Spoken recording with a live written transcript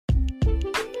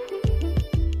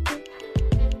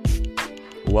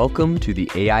Welcome to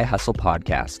the AI Hustle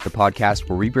Podcast, the podcast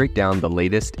where we break down the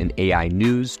latest in AI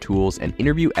news, tools, and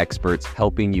interview experts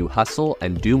helping you hustle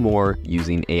and do more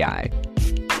using AI.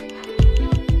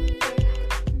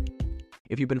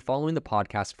 If you've been following the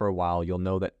podcast for a while, you'll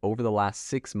know that over the last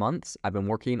 6 months, I've been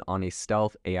working on a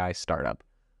stealth AI startup.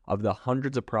 Of the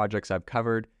hundreds of projects I've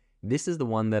covered, this is the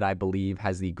one that I believe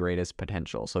has the greatest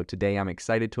potential. So today I'm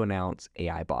excited to announce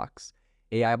AIBox.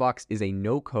 AIBox is a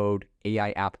no-code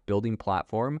AI app building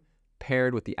platform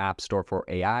paired with the App Store for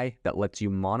AI that lets you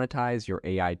monetize your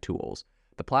AI tools.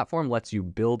 The platform lets you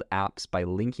build apps by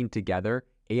linking together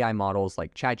AI models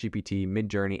like ChatGPT,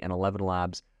 Midjourney, and 11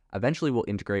 Labs. Eventually will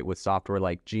integrate with software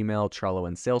like Gmail, Trello,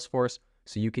 and Salesforce,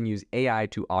 so you can use AI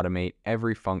to automate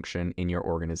every function in your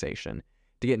organization.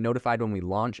 To get notified when we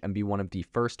launch and be one of the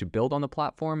first to build on the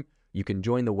platform, you can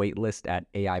join the waitlist at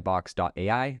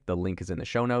aibox.ai. The link is in the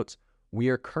show notes. We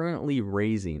are currently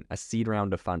raising a seed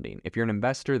round of funding. If you're an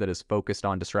investor that is focused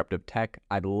on disruptive tech,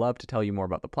 I'd love to tell you more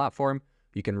about the platform.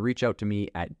 You can reach out to me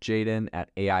at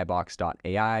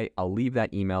jaden@aibox.ai. I'll leave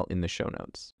that email in the show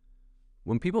notes.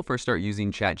 When people first start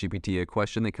using ChatGPT, a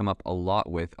question they come up a lot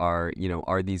with are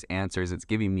these answers it's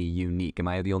giving me unique? Am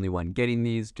I the only one getting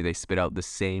these? Do they spit out the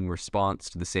same response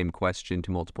to the same question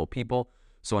to multiple people?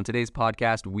 So on today's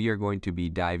podcast, we are going to be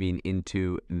diving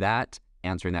into that,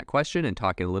 answering that question, and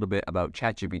talking a little bit about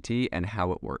ChatGPT and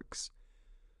how it works.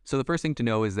 So the first thing to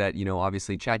know is that,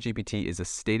 obviously ChatGPT is a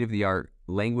state-of-the-art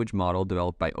language model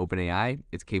developed by OpenAI.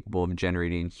 It's capable of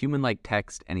generating human-like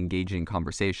text and engaging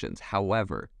conversations.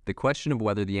 However, the question of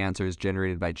whether the answers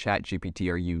generated by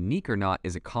ChatGPT are unique or not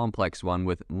is a complex one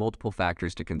with multiple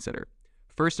factors to consider.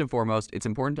 First and foremost, it's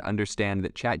important to understand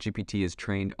that ChatGPT is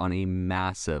trained on a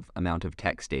massive amount of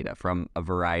text data from a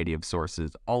variety of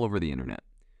sources all over the internet.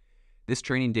 This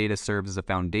training data serves as a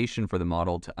foundation for the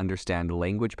model to understand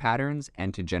language patterns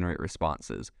and to generate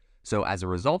responses. So as a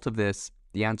result of this,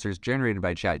 the answers generated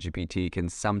by ChatGPT can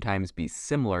sometimes be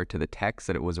similar to the text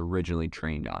that it was originally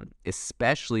trained on,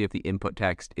 especially if the input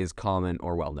text is common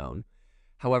or well-known.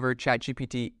 However,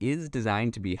 ChatGPT is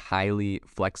designed to be highly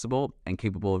flexible and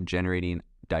capable of generating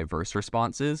diverse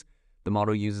responses. The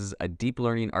model uses a deep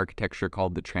learning architecture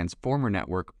called the transformer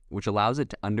network, which allows it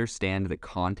to understand the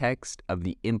context of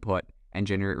the input and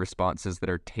generate responses that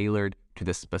are tailored to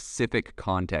the specific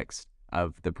context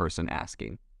of the person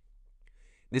asking.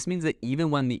 This means that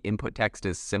even when the input text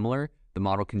is similar, the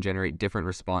model can generate different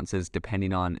responses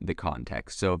depending on the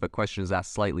context. So if a question is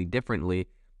asked slightly differently,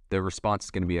 the response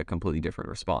is going to be a completely different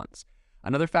response.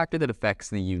 Another factor that affects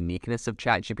the uniqueness of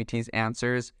ChatGPT's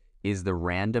answers is the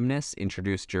randomness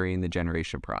introduced during the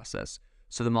generation process.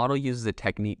 So the model uses a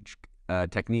technique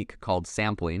called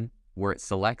sampling, where it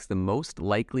selects the most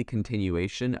likely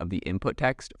continuation of the input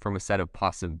text from a set of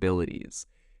possibilities.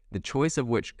 The choice of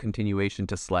which continuation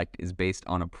to select is based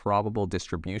on a probable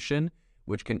distribution,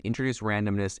 which can introduce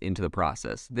randomness into the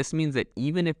process. This means that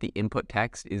even if the input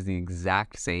text is the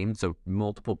exact same, so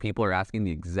multiple people are asking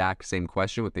the exact same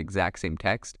question with the exact same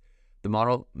text, the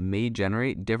model may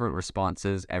generate different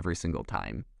responses every single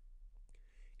time.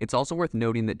 It's also worth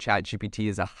noting that ChatGPT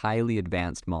is a highly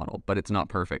advanced model, but it's not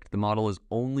perfect. The model is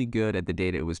only good at the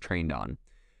data it was trained on.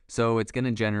 So it's going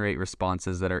to generate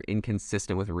responses that are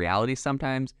inconsistent with reality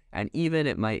sometimes, and even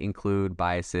it might include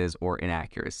biases or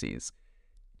inaccuracies.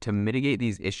 To mitigate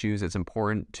these issues, it's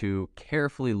important to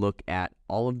carefully look at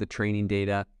all of the training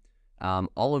data,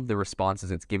 all of the responses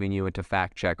it's giving you, and to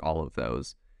fact check all of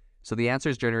those. So the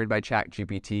answers generated by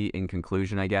ChatGPT, in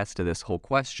conclusion, I guess, to this whole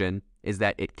question, is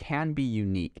that it can be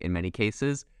unique in many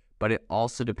cases, but it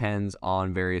also depends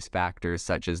on various factors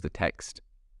such as the text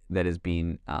that is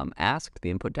being asked, the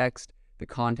input text, the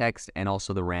context, and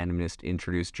also the randomness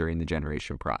introduced during the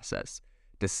generation process.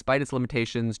 Despite its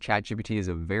limitations, ChatGPT is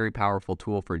a very powerful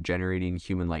tool for generating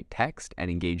human-like text and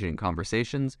engaging in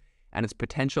conversations, and its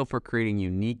potential for creating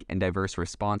unique and diverse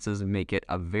responses make it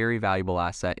a very valuable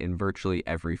asset in virtually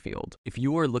every field. If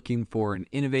you are looking for an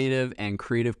innovative and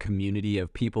creative community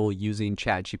of people using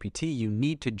ChatGPT, you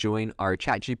need to join our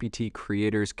ChatGPT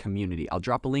creators community. I'll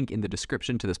drop a link in the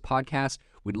description to this podcast.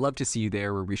 We'd love to see you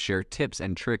there, where we share tips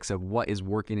and tricks of what is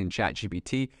working in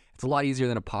ChatGPT. It's a lot easier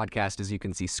than a podcast, as you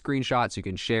can see screenshots, you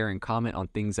can share and comment on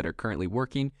things that are currently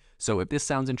working. So if this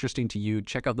sounds interesting to you,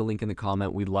 check out the link in the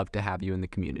comment. We'd love to have you in the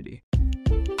community.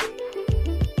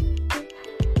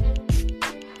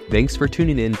 Thanks for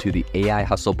tuning in to the AI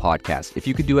Hustle Podcast. If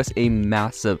you could do us a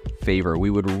massive favor, we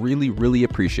would really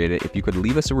appreciate it if you could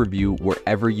leave us a review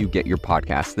wherever you get your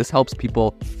podcasts. This helps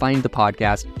people find the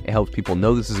podcast. It helps people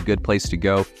know this is a good place to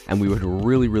go. And we would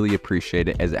really appreciate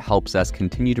it, as it helps us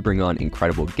continue to bring on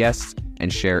incredible guests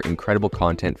and share incredible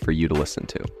content for you to listen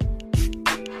to.